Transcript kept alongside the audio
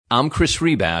I'm Chris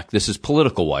Reback. This is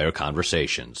Political Wire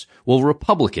Conversations. Will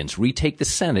Republicans retake the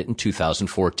Senate in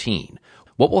 2014?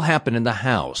 What will happen in the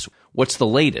House? What's the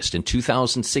latest in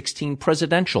 2016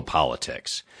 presidential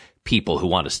politics? People who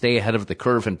want to stay ahead of the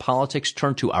curve in politics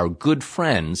turn to our good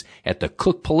friends at the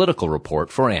Cook Political Report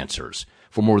for answers.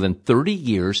 For more than 30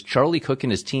 years, Charlie Cook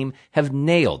and his team have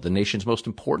nailed the nation's most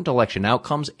important election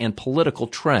outcomes and political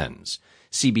trends.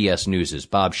 CBS News'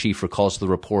 Bob Schieffer calls the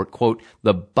report, quote,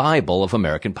 the Bible of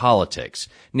American politics.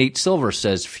 Nate Silver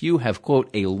says few have, quote,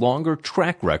 a longer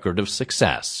track record of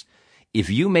success. If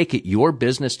you make it your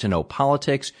business to know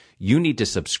politics, you need to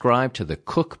subscribe to the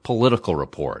Cook Political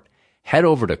Report. Head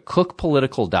over to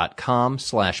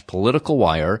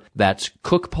cookpolitical.com/politicalwire. That's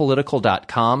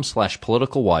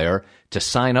cookpolitical.com/politicalwire to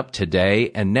sign up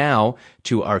today. And now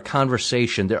to our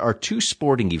conversation. There are two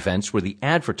sporting events where the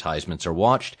advertisements are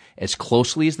watched as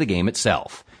closely as the game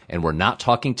itself. And we're not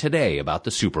talking today about the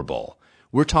Super Bowl.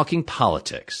 We're talking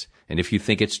politics. And if you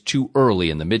think it's too early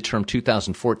in the midterm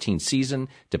 2014 season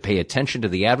to pay attention to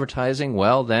the advertising,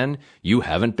 well, then you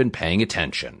haven't been paying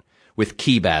attention. With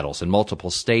key battles in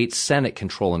multiple states, Senate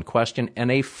control in question, and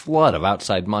a flood of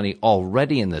outside money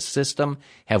already in the system,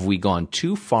 have we gone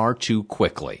too far too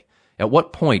quickly? At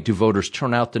what point do voters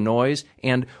turn out the noise?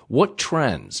 And what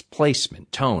trends,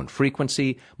 placement, tone,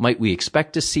 frequency might we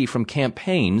expect to see from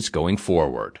campaigns going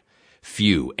forward?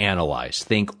 Few analyze,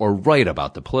 think, or write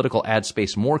about the political ad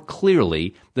space more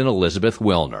clearly than Elizabeth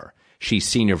Wilner. She's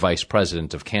Senior Vice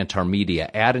President of Kantar Media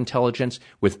Ad Intelligence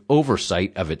with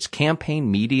oversight of its Campaign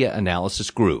Media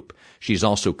Analysis Group. She's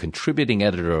also contributing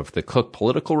editor of the Cook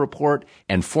Political Report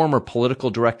and former Political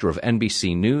Director of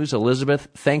NBC News. Elizabeth,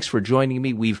 thanks for joining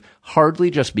me. We've hardly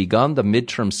just begun the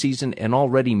midterm season, and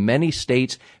already many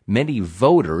states, many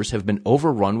voters have been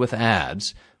overrun with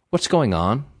ads. What's going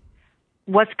on?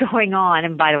 What's going on,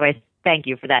 and by the way, thank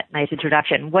you for that nice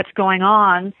introduction. What's going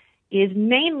on is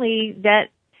mainly that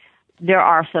there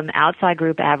are some outside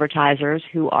group advertisers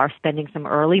who are spending some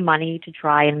early money to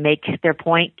try and make their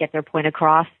point, get their point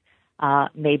across,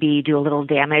 maybe do a little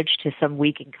damage to some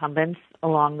weak incumbents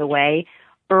along the way,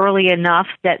 early enough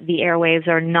that the airwaves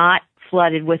are not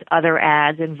flooded with other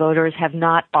ads and voters have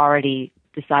not already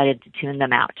decided to tune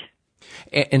them out.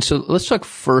 And so let's talk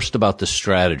first about the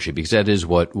strategy, because that is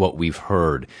what we've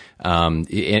heard. And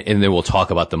then we'll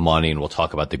talk about the money, and we'll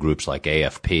talk about the groups like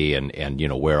AFP and, you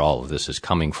know, where all of this is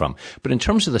coming from. But in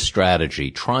terms of the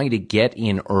strategy, trying to get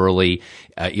in early,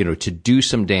 to do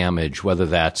some damage, whether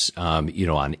that's,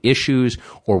 on issues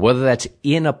or whether that's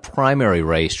in a primary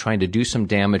race, trying to do some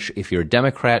damage if you're a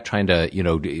Democrat, trying to,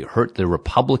 hurt the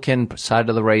Republican side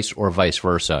of the race or vice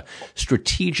versa.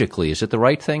 Strategically, is it the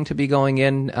right thing to be going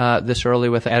in, this early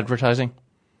with advertising?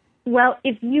 Well,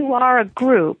 if you are a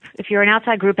group, if you're an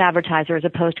outside group advertiser as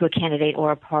opposed to a candidate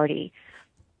or a party,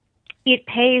 it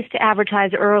pays to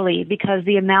advertise early because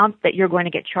the amount that you're going to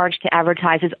get charged to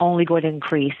advertise is only going to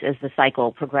increase as the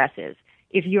cycle progresses.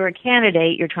 If you're a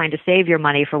candidate, you're trying to save your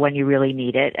money for when you really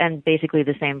need it, and basically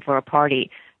the same for a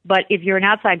party. But if you're an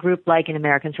outside group like an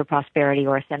Americans for Prosperity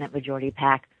or a Senate Majority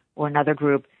PAC or another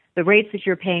group, the rates that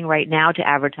you're paying right now to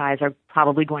advertise are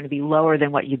probably going to be lower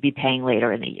than what you'd be paying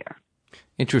later in the year.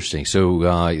 Interesting. So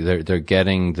they're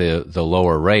getting the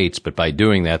lower rates, but by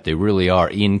doing that, they really are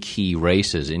in key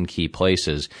races, in key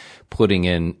places, putting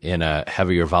in a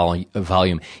heavier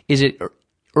volume. Is it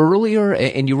earlier?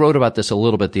 And you wrote about this a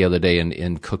little bit the other day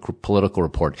in Cook Political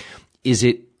Report. Is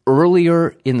it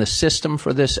earlier in the system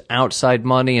for this outside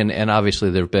money? And obviously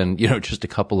there have been, just a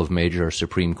couple of major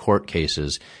Supreme Court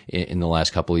cases in the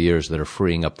last couple of years that are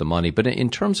freeing up the money. But in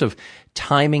terms of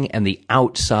timing and the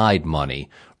outside money,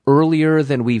 earlier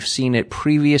than we've seen it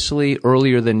previously,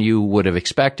 earlier than you would have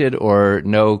expected, or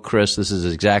no, Chris, this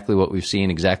is exactly what we've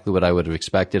seen, exactly what I would have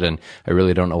expected, and I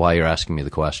really don't know why you're asking me the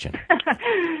question.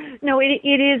 No, it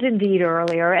is indeed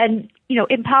earlier. And,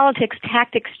 in politics,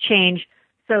 tactics change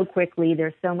so quickly.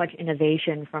 There's so much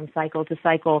innovation from cycle to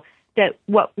cycle that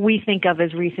what we think of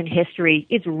as recent history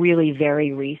is really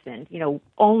very recent.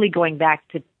 Only going back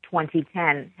to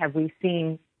 2010 have we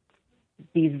seen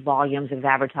these volumes of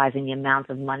advertising, the amount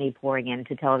of money pouring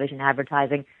into television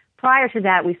advertising. Prior to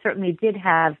that, we certainly did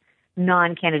have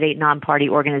non-candidate, non-party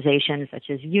organizations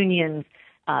such as unions,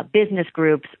 business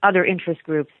groups, other interest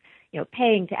groups,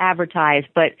 paying to advertise,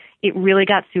 but it really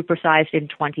got supersized in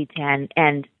 2010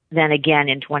 and then again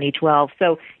in 2012.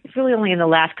 So it's really only in the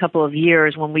last couple of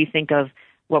years when we think of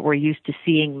what we're used to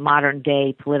seeing modern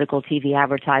day political TV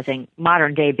advertising.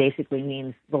 Modern day basically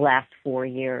means the last 4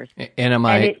 years.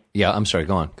 I'm sorry,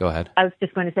 go on, go ahead. I was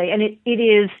just going to say, and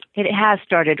it has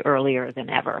started earlier than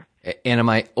ever. And am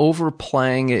I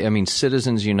overplaying it? I mean,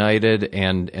 Citizens United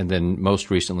and then most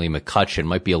recently McCutcheon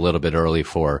might be a little bit early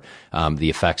for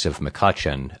the effects of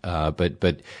McCutcheon,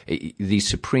 but the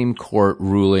Supreme Court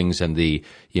rulings and the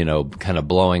kind of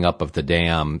blowing up of the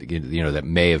dam, that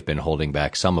may have been holding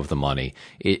back some of the money.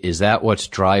 Is that what's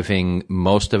driving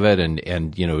most of it,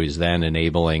 and is then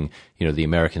enabling the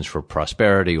Americans for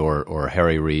Prosperity or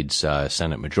Harry Reid's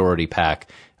Senate Majority PAC?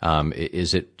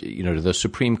 Is it, do those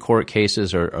Supreme Court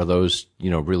cases, are those,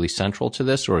 really central to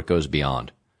this, or it goes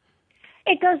beyond?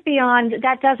 It goes beyond.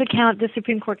 That does account, the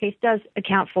Supreme Court case does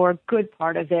account for a good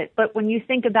part of it. But when you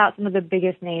think about some of the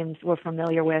biggest names we're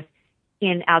familiar with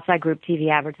in outside group TV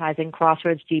advertising,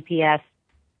 Crossroads, GPS,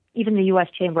 even the U.S.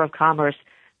 Chamber of Commerce,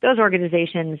 those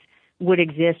organizations would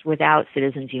exist without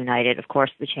Citizens United. Of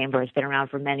course, the Chamber has been around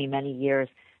for many, many years.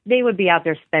 They would be out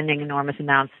there spending enormous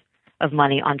amounts of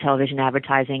money on television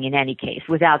advertising in any case,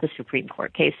 without the Supreme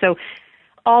Court case. So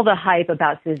all the hype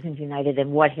about Citizens United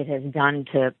and what it has done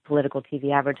to political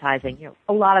TV advertising,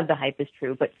 a lot of the hype is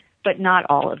true, but not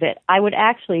all of it. I would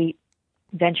actually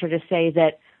venture to say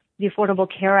that the Affordable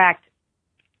Care Act,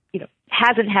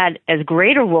 hasn't had as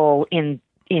great a role in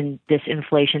this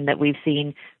inflation that we've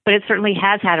seen, but it certainly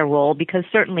has had a role, because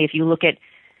certainly if you look at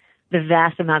the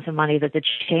vast amounts of money that the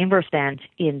Chamber spent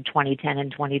in 2010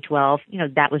 and 2012,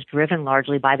 that was driven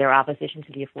largely by their opposition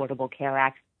to the Affordable Care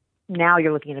Act. Now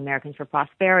you're looking at Americans for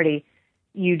Prosperity.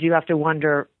 You do have to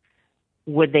wonder,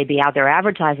 would they be out there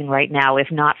advertising right now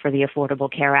if not for the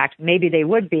Affordable Care Act? Maybe they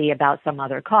would be about some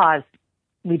other cause.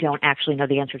 We don't actually know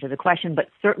the answer to the question, but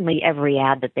certainly every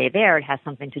ad that they've aired has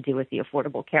something to do with the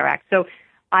Affordable Care Act. So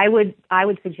I would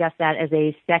suggest that as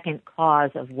a second cause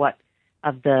of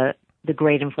the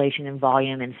great inflation in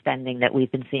volume and spending that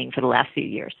we've been seeing for the last few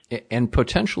years. And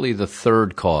potentially the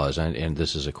third cause, and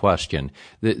this is a question,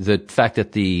 the fact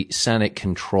that the Senate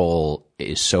control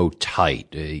is so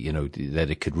tight, that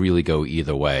it could really go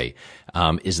either way.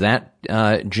 Is that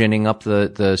ginning up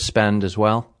the spend as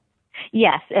well?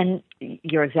 Yes, and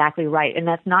you're exactly right. And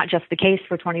that's not just the case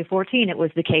for 2014. It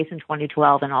was the case in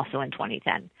 2012 and also in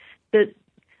 2010.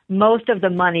 Most of the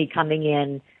money coming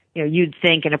in, you'd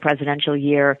think in a presidential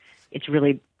year, it's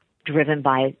really driven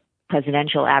by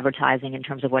presidential advertising in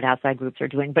terms of what outside groups are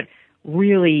doing. But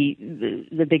really,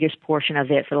 the biggest portion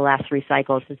of it for the last three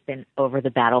cycles has been over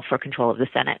the battle for control of the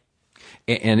Senate.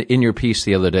 And in your piece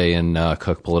the other day in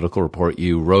Cook Political Report,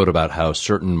 you wrote about how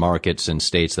certain markets and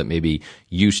states that maybe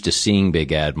used to seeing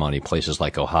big ad money, places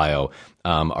like Ohio,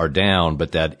 are down,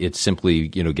 but that it's simply,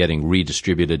 getting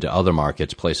redistributed to other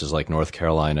markets, places like North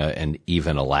Carolina and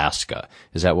even Alaska.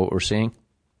 Is that what we're seeing?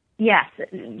 Yes.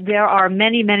 There are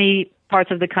many, many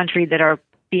parts of the country that are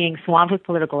being swamped with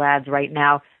political ads right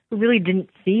now who really didn't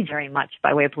see very much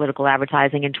by way of political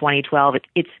advertising in 2012.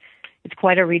 It's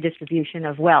quite a redistribution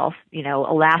of wealth.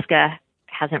 Alaska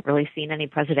hasn't really seen any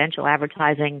presidential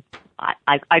advertising.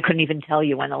 I couldn't even tell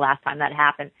you when the last time that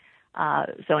happened.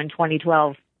 So in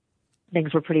 2012,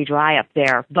 things were pretty dry up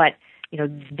there. But,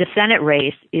 the Senate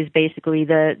race is basically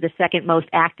the second most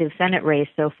active Senate race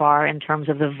so far in terms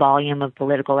of the volume of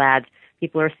political ads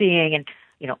people are seeing. And,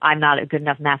 I'm not a good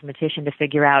enough mathematician to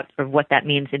figure out sort of what that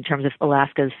means in terms of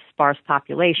Alaska's sparse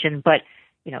population. But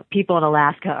people in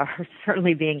Alaska are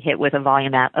certainly being hit with a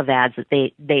volume of ads that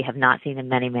they have not seen in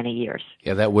many, many years.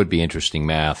 Yeah, that would be interesting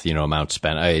math, amount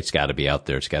spent. It's got to be out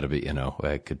there. It's got to be,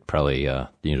 I could probably,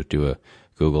 do a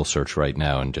Google search right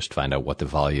now and just find out what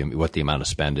the amount of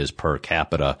spend is per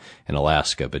capita in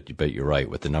Alaska. But you're right,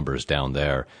 with the numbers down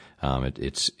there,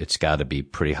 it's got to be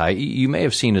pretty high. You may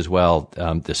have seen as well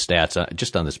the stats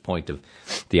just on this point of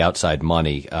the outside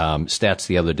money. Stats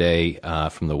the other day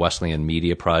from the Wesleyan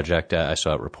Media Project. I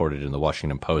saw it reported in the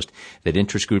Washington Post that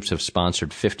interest groups have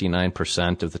sponsored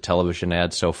 59% of the television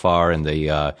ads so far in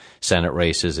the Senate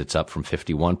races. It's up from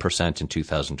 51% in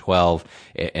 2012.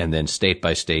 And then state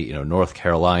by state, North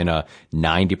Carolina,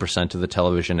 90% of the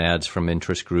television ads from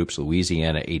interest groups.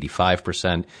 Louisiana,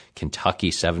 85%. Kentucky,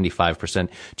 75%.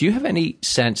 Do you have any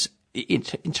sense in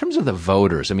terms of the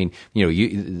voters? I mean,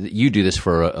 you do this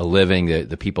for a living.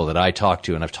 The people that I talk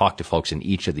to, and I've talked to folks in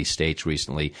each of these states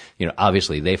recently,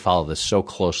 obviously they follow this so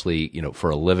closely,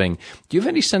 for a living. Do you have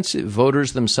any sense that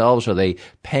voters themselves, are they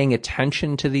paying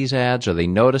attention to these ads? Are they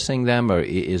noticing them? Or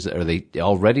are they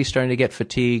already starting to get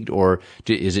fatigued? Or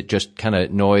is it just kind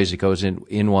of noise? It goes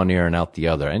in one ear and out the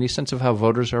other. Any sense of how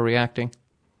voters are reacting?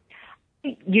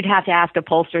 You'd have to ask a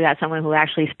pollster that, someone who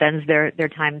actually spends their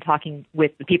time talking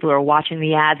with the people who are watching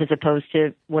the ads, as opposed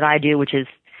to what I do, which is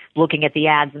looking at the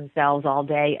ads themselves all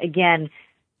day. Again,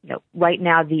 right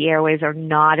now the airways are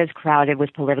not as crowded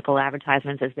with political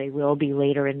advertisements as they will be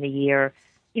later in the year.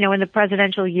 in the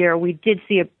presidential year, we did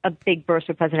see a big burst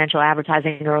of presidential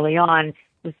advertising early on. It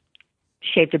was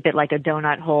shaped a bit like a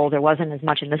donut hole. There wasn't as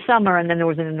much in the summer, and then there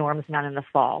was an enormous amount in the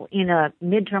fall. In a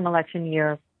midterm election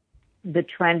year, the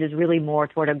trend is really more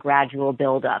toward a gradual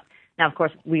buildup. Now, of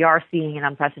course, we are seeing an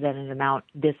unprecedented amount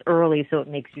this early, so it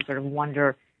makes you sort of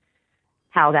wonder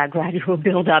how that gradual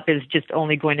buildup is just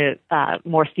only going to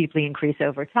more steeply increase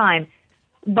over time.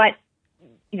 But,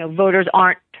 voters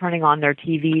aren't turning on their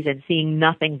TVs and seeing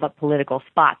nothing but political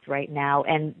spots right now,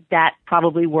 and that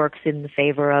probably works in the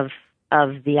favor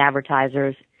of the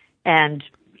advertisers, and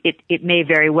it may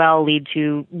very well lead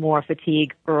to more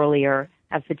fatigue earlier,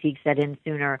 have fatigue set in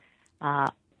sooner.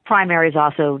 Primaries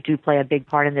also do play a big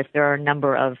part in this. There are a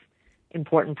number of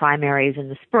important primaries in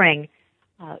the spring.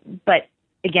 But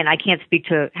again, I can't speak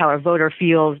to how a voter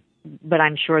feels, but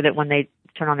I'm sure that when they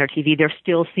turn on their TV, they're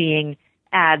still seeing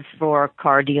ads for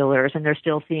car dealers, and they're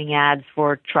still seeing ads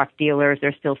for truck dealers.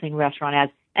 They're still seeing restaurant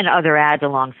ads and other ads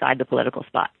alongside the political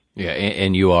spots. Yeah,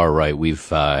 and you are right. We've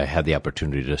had the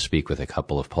opportunity to speak with a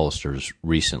couple of pollsters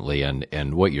recently,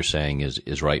 and what you're saying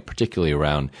is right, particularly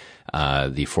around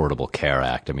the Affordable Care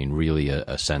Act. I mean, really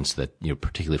a sense that,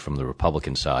 particularly from the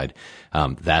Republican side,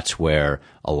 that's where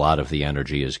a lot of the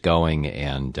energy is going,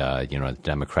 and, the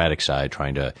Democratic side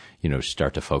trying to,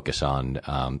 start to focus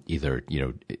on either,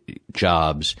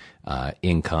 jobs,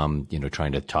 income,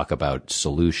 trying to talk about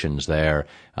solutions there,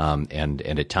 and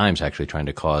at times actually trying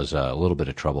to cause a little bit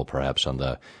of trouble perhaps on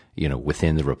the,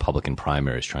 within the Republican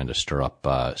primaries, trying to stir up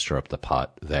the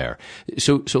pot there.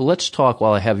 So let's talk,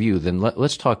 while I have you, then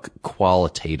let's talk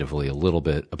qualitatively a little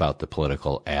bit about the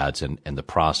political ads and the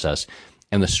process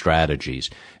and the strategies.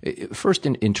 First,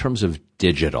 in terms of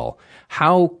digital,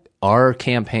 how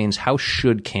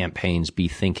should campaigns be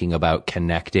thinking about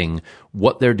connecting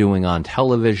what they're doing on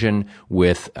television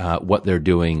with what they're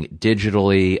doing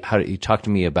digitally? How do you talk to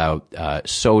me about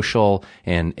social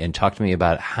and talk to me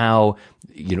about how,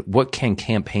 what can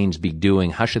campaigns be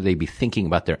doing? How should they be thinking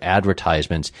about their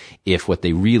advertisements if what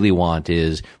they really want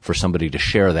is for somebody to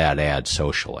share that ad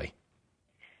socially?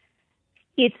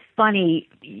 It's funny.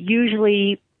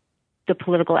 Usually the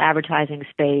political advertising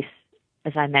space,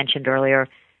 as I mentioned earlier,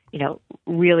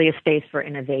 really a space for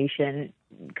innovation,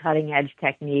 cutting edge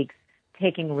techniques,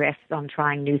 taking risks on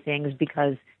trying new things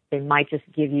because they might just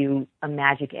give you a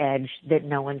magic edge that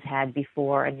no one's had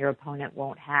before and your opponent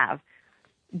won't have.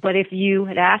 But if you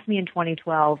had asked me in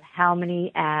 2012 how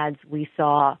many ads we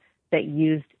saw that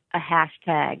used a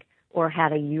hashtag or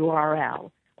had a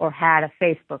URL or had a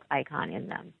Facebook icon in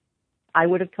them, I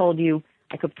would have told you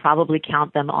I could probably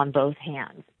count them on both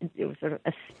hands. It was sort of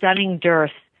a stunning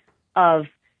dearth of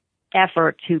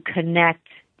effort to connect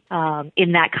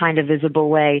in that kind of visible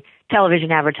way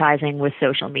television advertising with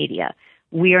social media.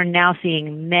 We are now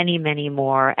seeing many, many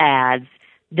more ads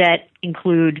that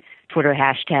include Twitter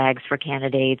hashtags for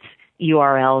candidates,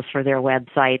 URLs for their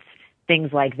websites,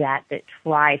 things like that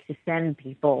try to send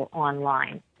people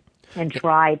online and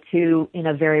try to, in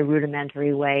a very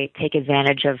rudimentary way, take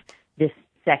advantage of this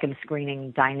second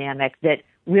screening dynamic that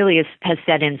really has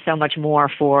set in so much more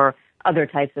for other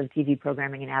types of TV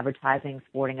programming and advertising,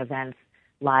 sporting events,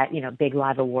 big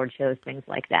live award shows, things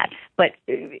like that. But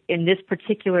in this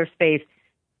particular space,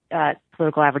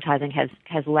 political advertising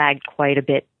has lagged quite a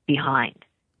bit behind.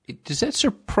 Does that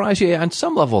surprise you? On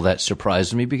some level, that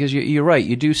surprises me because you're right.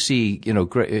 You do see,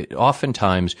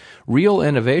 oftentimes real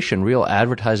innovation, real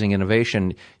advertising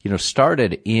innovation,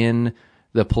 started in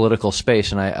the political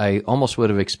space. And I almost would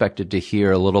have expected to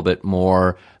hear a little bit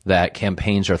more that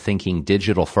campaigns are thinking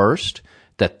digital first,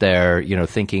 that they're,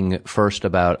 thinking first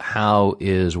about how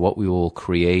is what we will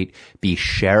create be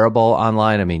shareable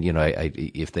online. I mean,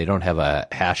 if they don't have a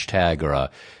hashtag or a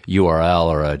URL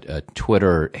or a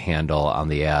Twitter handle on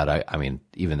the ad, I mean,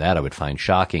 even that I would find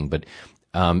shocking, but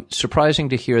surprising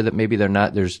to hear that maybe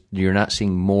you're not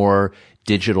seeing more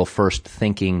digital first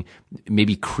thinking,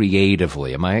 maybe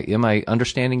creatively. Am I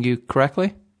understanding you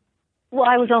correctly? Well,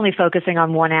 I was only focusing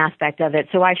on one aspect of it,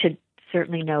 so I should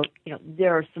certainly note,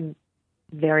 there are some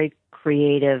very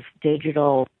creative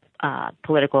digital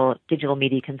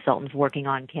media consultants working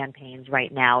on campaigns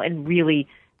right now, and really,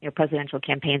 presidential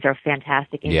campaigns are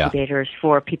fantastic incubators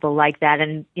for people like that.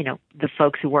 And the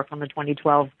folks who worked on the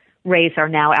 2012 race are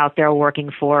now out there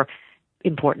working for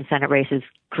important Senate races,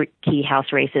 key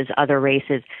House races, other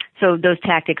races. So those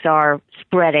tactics are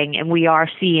spreading, and we are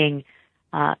seeing,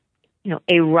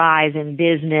 a rise in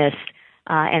business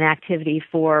and activity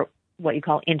for what you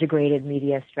call integrated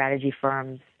media strategy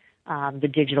firms. The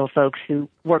digital folks who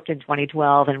worked in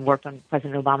 2012 and worked on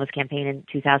President Obama's campaign in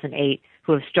 2008,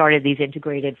 who have started these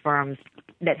integrated firms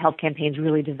that help campaigns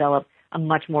really develop a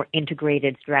much more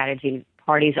integrated strategy.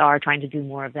 Parties are trying to do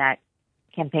more of that.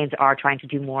 Campaigns are trying to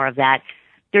do more of that.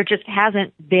 There just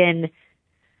hasn't been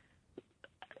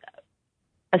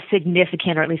a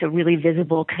significant, or at least a really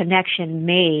visible connection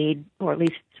made, or at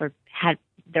least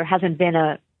there hasn't been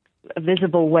a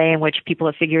visible way in which people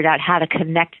have figured out how to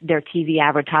connect their TV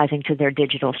advertising to their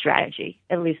digital strategy,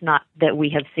 at least not that we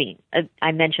have seen.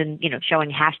 I mentioned,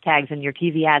 showing hashtags in your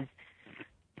TV ads.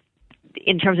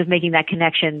 In terms of making that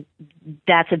connection,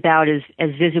 that's about as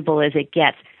visible as it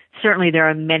gets. Certainly there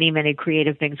are many, many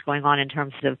creative things going on in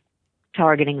terms of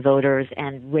targeting voters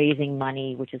and raising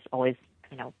money, which is always,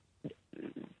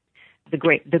 the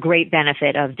great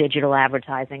benefit of digital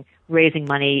advertising, raising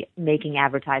money, making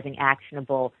advertising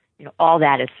actionable. All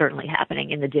that is certainly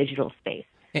happening in the digital space.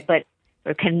 But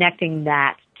connecting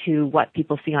that to what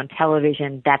people see on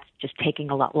television, that's just taking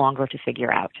a lot longer to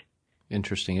figure out.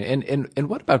 Interesting. And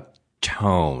what about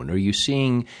tone? Are you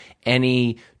seeing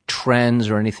any trends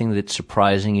or anything that's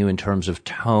surprising you in terms of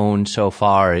tone so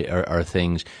far? Are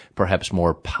things perhaps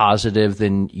more positive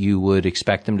than you would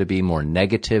expect them to be, more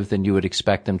negative than you would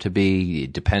expect them to be?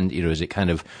 Is it kind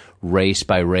of race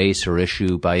by race or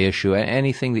issue by issue?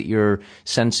 Anything that you're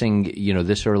sensing,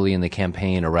 this early in the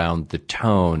campaign around the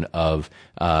tone of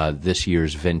this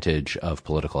year's vintage of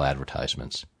political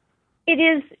advertisements? It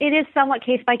is somewhat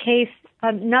case by case.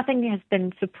 Nothing has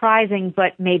been surprising,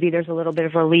 but maybe there's a little bit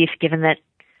of relief given that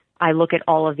I look at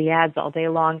all of the ads all day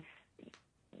long.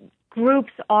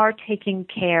 Groups are taking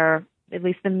care, at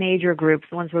least the major groups,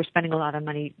 the ones who are spending a lot of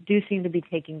money, do seem to be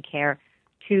taking care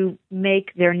to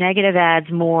make their negative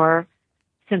ads more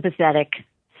sympathetic,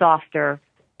 softer,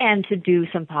 and to do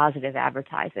some positive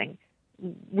advertising.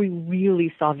 We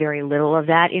really saw very little of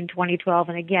that in 2012.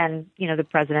 And again, the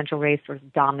presidential race sort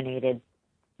of dominated,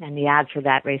 and the ads for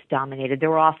that race dominated.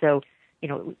 There were also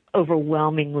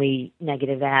overwhelmingly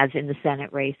negative ads in the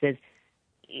Senate races.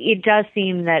 It does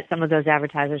seem that some of those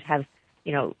advertisers have,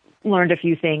 learned a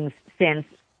few things since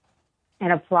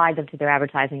and applied them to their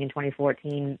advertising in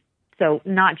 2014. So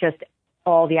not just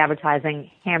all the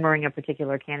advertising hammering a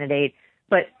particular candidate,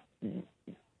 but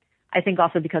I think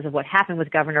also because of what happened with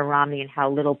Governor Romney and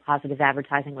how little positive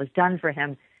advertising was done for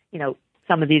him,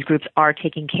 some of these groups are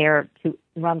taking care to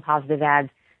run positive ads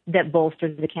that bolster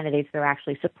the candidates they're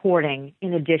actually supporting,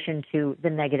 in addition to the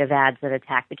negative ads that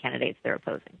attack the candidates they're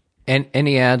opposing. And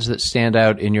any ads that stand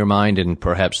out in your mind, and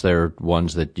perhaps they're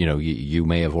ones that you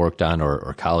may have worked on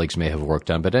or colleagues may have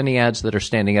worked on, but any ads that are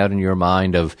standing out in your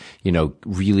mind of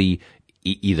really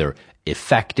either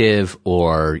effective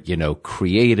or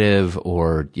creative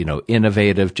or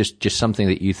innovative, just something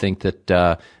that you think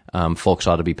that folks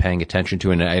ought to be paying attention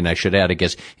to. And I should add, I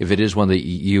guess, if it is one that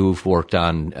you've worked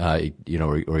on,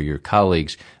 or your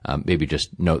colleagues, maybe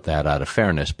just note that out of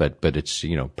fairness. But it's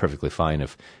perfectly fine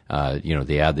if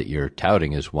the ad that you're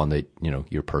touting is one that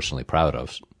you're personally proud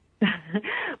of.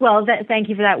 Well, thank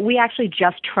you for that. We actually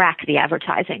just track the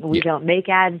advertising. We don't make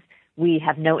ads. We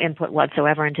have no input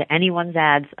whatsoever into anyone's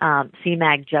ads.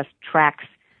 CMAG just tracks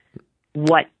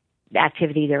what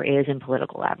activity there is in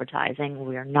political advertising.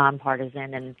 We are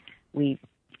nonpartisan, and we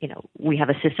have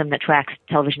a system that tracks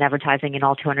television advertising in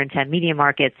all 210 media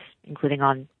markets, including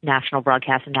on national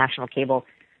broadcast and national cable.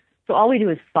 So all we do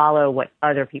is follow what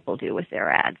other people do with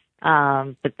their ads.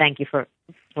 But thank you for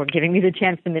giving me the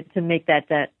chance to make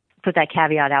put that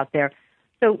caveat out there.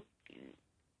 So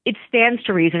it stands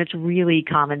to reason, it's really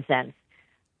common sense,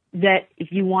 that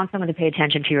if you want someone to pay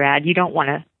attention to your ad, you don't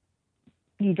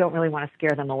really want to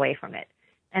scare them away from it.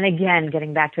 And again,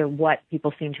 getting back to what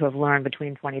people seem to have learned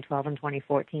between 2012 and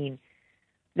 2014,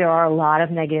 there are a lot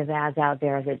of negative ads out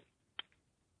there that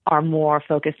are more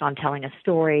focused on telling a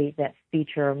story, that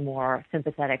feature more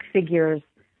sympathetic figures.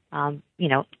 I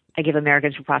give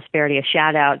Americans for Prosperity a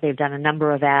shout out. They've done a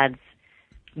number of ads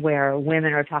where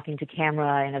women are talking to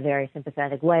camera in a very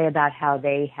sympathetic way about how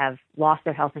they have lost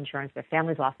their health insurance, their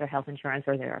families lost their health insurance,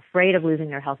 or they're afraid of losing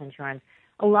their health insurance.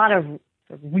 A lot of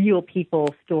real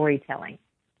people storytelling.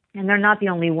 And they're not the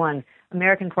only ones.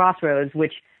 American Crossroads,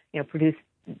 which produced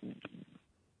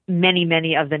many,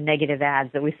 many of the negative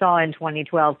ads that we saw in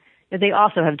 2012, they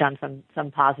also have done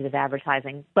some positive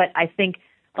advertising. But I think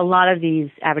a lot of these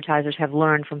advertisers have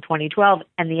learned from 2012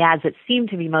 and the ads that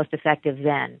seemed to be most effective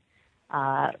then,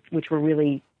 which were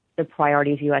really the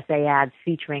Priorities USA ads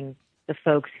featuring the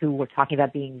folks who were talking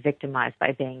about being victimized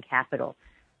by Bain Capital.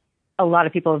 A lot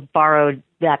of people have borrowed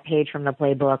that page from the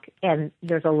playbook, and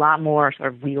there's a lot more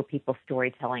sort of real people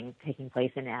storytelling taking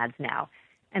place in ads now.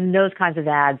 And those kinds of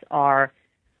ads are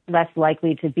less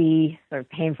likely to be sort of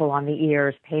painful on the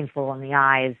ears, painful on the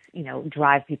eyes,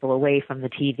 drive people away from the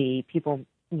TV. People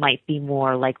might be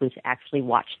more likely to actually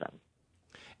watch them.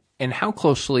 And how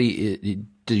closely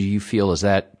do you feel is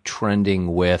that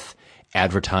trending with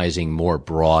advertising more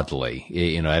broadly?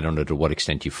 I don't know to what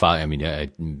extent you follow. I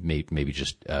mean, maybe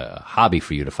just a hobby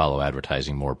for you to follow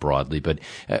advertising more broadly, but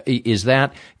is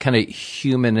that kind of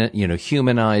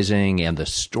humanizing and the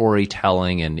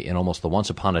storytelling and almost the once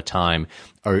upon a time?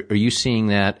 Are you seeing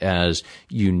that as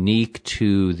unique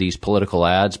to these political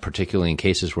ads, particularly in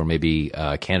cases where maybe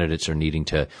candidates are needing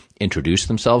to introduce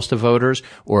themselves to voters,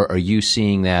 or are you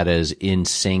seeing that as in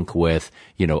sync with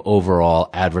overall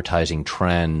advertising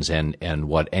trends and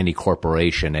what any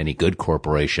corporation, any good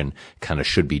corporation, kind of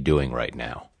should be doing right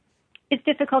now? It's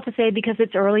difficult to say because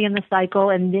it's early in the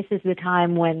cycle, and this is the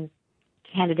time when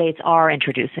candidates are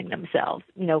introducing themselves.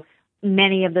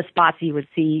 Many of the spots you would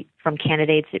see from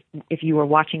candidates if you were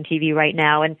watching TV right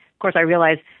now. And of course, I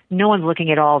realize no one's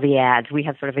looking at all the ads. We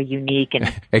have sort of a unique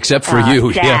and except for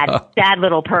you, sad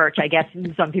little perch, I guess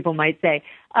some people might say.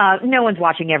 No one's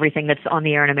watching everything that's on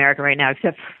the air in America right now,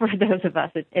 except for those of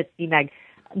us at CMAG.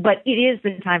 But it is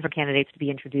the time for candidates to be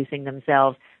introducing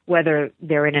themselves, whether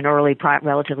they're in an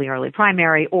relatively early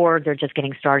primary or they're just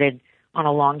getting started on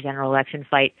a long general election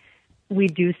fight. We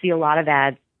do see a lot of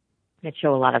ads that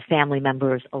show a lot of family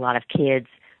members, a lot of kids,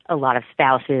 a lot of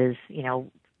spouses, a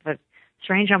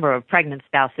strange number of pregnant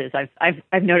spouses.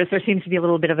 I've noticed there seems to be a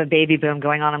little bit of a baby boom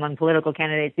going on among political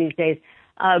candidates these days,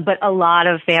 but a lot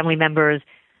of family members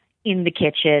in the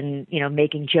kitchen,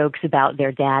 making jokes about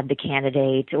their dad, the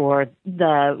candidate, or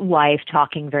the wife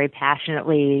talking very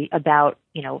passionately about,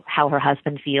 how her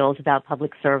husband feels about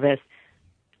public service,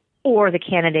 or the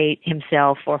candidate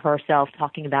himself or herself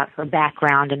talking about her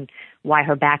background and why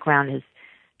her background has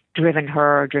driven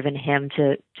him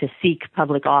to seek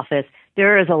public office.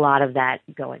 There is a lot of that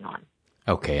going on.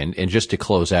 Okay, and just to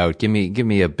close out, give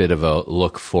me a bit of a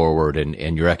look forward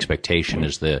and your expectation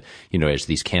as as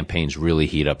these campaigns really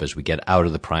heat up, as we get out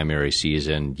of the primary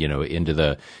season, into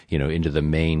the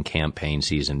main campaign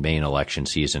season, main election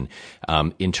season,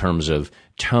 in terms of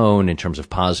tone, in terms of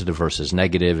positive versus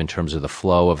negative, in terms of the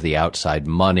flow of the outside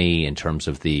money, in terms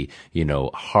of the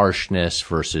harshness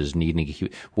versus needing.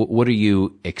 What are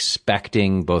you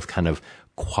expecting, both kind of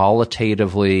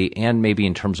qualitatively and maybe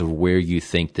in terms of where you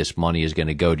think this money is going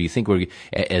to go? Do you think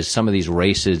as some of these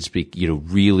races,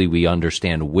 really we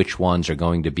understand which ones are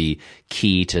going to be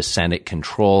key to Senate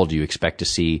control? Do you expect to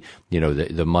see,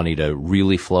 the money to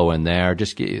really flow in there?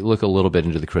 Just look a little bit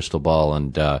into the crystal ball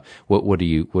and,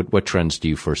 what trends do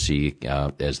you foresee,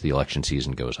 as the election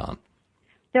season goes on?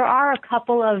 There are a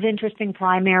couple of interesting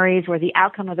primaries where the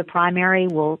outcome of the primary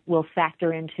will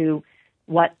factor into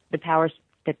what the powers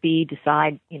that be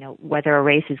decide, whether a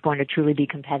race is going to truly be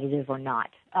competitive or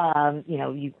not.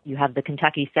 You have the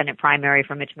Kentucky Senate primary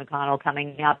for Mitch McConnell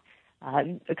coming up,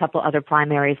 a couple other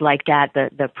primaries like that.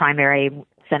 The primary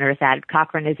Senator Thad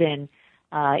Cochran is in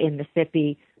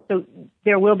Mississippi. So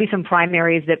there will be some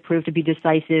primaries that prove to be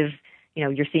decisive.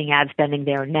 You're seeing ad spending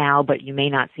there now, but you may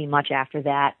not see much after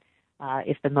that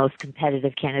if the most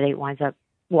competitive candidate winds up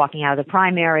walking out of the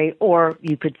primary, or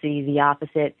you could see the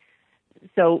opposite.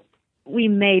 So we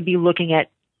may be looking at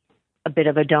a bit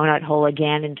of a donut hole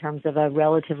again in terms of a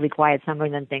relatively quiet summer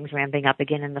and then things ramping up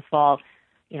again in the fall.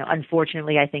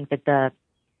 Unfortunately, I think that the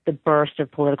burst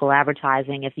of political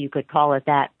advertising, if you could call it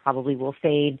that, probably will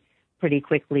fade pretty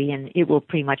quickly, and it will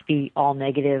pretty much be all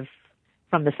negative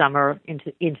from the summer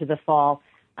into the fall.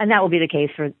 And that will be the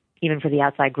case even for the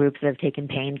outside groups that have taken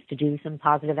pains to do some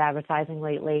positive advertising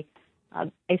lately.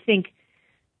 I think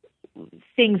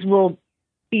things will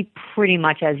be pretty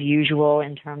much as usual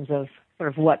in terms of sort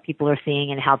of what people are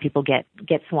seeing and how people get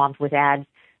swamped with ads.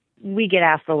 We get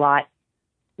asked a lot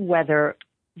whether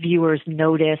viewers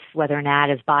notice whether an ad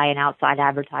is by an outside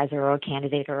advertiser or a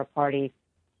candidate or a party.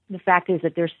 The fact is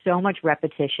that there's so much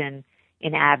repetition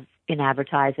in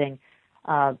advertising.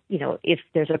 If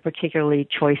there's a particularly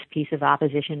choice piece of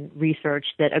opposition research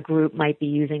that a group might be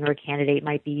using or a candidate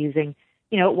might be using,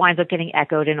 it winds up getting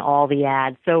echoed in all the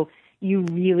ads. So you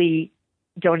really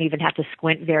don't even have to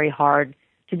squint very hard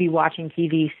to be watching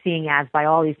TV, seeing ads by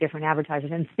all these different advertisers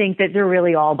and think that they're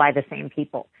really all by the same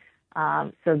people.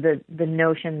 So the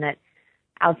notion that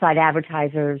outside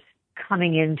advertisers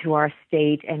coming into our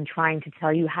state and trying to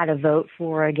tell you how to vote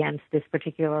for or against this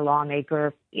particular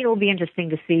lawmaker, it'll be interesting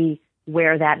to see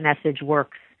where that message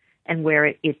works and where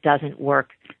it doesn't work.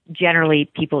 Generally,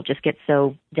 people just get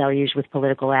so deluged with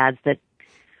political ads that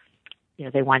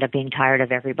they wind up being tired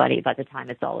of everybody by the time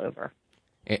it's all over.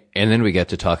 And then we get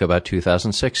to talk about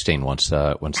 2016 once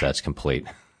that's complete.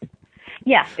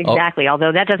 Yeah, exactly.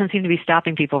 Although that doesn't seem to be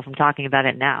stopping people from talking about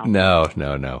it now. No,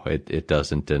 it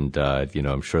doesn't. And,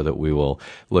 I'm sure that we will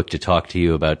look to talk to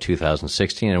you about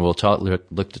 2016, and we'll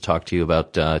look to talk to you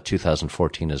about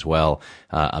 2014 as well.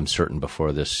 I'm certain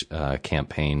before this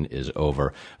campaign is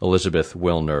over. Elizabeth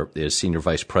Wilner is Senior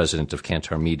Vice President of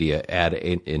Kantar Media Ad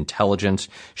Intelligence.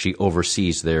 She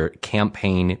oversees their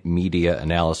Campaign Media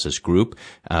Analysis Group,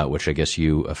 which I guess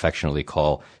you affectionately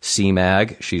call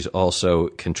CMAG. She's also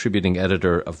contributing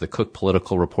editor of the Cook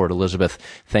Political Report. Elizabeth,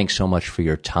 thanks so much for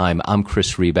your time. I'm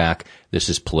Chris Reback. This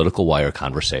is Political Wire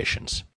Conversations.